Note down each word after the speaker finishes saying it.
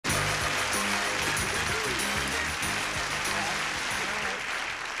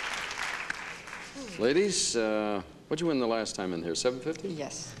Ladies, what'd you win the last time in here? $750?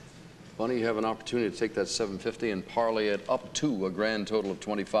 Yes. Bunny, you have an opportunity to take that $750 and parlay it up to a grand total of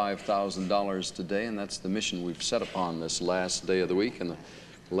 $25,000 today, and that's the mission we've set upon this last day of the week and the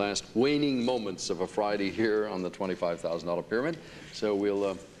last waning moments of a Friday here on the $25,000 pyramid. So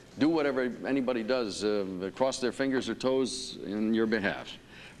we'll do whatever anybody does, cross their fingers or toes in your behalf.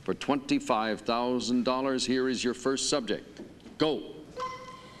 For $25,000, here is your first subject. Go.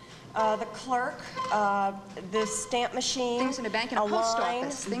 The clerk, the stamp machine. Things in a bank and a post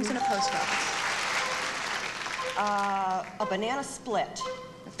office. Things in a post office. A banana split.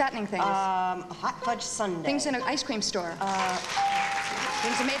 Fattening things. A hot fudge sundae. Things in an ice cream store.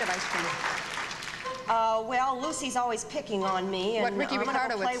 Things are made of ice cream. Well, Lucy's always picking on me. And What Ricky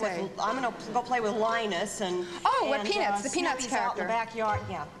Ricardo would say. I'm going to go play with Linus and... Oh, what Peanuts, the Peanuts Snoopy's out in character. the backyard,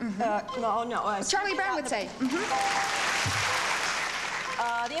 yeah. No. Charlie Brown would say.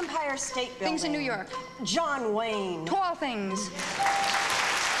 The Empire State Building. Things in New York. John Wayne. Tall things.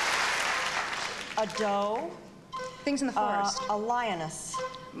 A doe. Things in the forest. A lioness.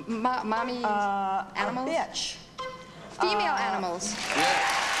 Mommy animals. A bitch. Female animals. Yeah.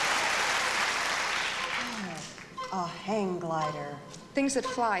 A hang glider. Things that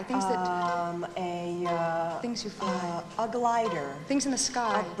fly. Things that... Things you fly. A glider. Things in the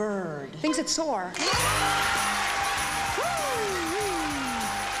sky. A bird. Things that soar.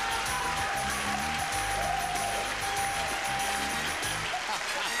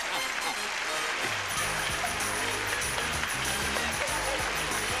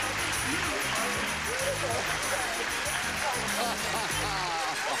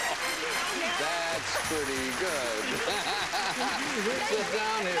 That's pretty good. Sit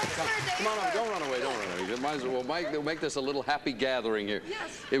down here. Come on up. Don't run away. Don't run away. Might as well make this a little happy gathering here.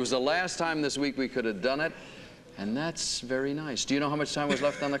 Yes. It was the last time this week we could have done it, and that's very nice. Do you know how much time was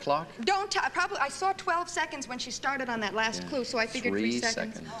left on the clock? Probably, I saw 12 seconds when she started on that last clue, so I figured 3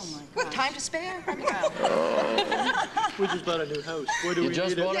 seconds. Oh, my God. What, time to spare? We just bought a new house. Boy, do You we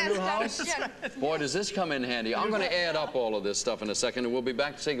just need bought it. a new house? Boy, does this come in handy. I'm going to add up all of this stuff in a second, and we'll be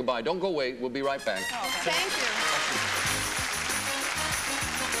back to say goodbye. Don't go away. We'll be right back. Thank you.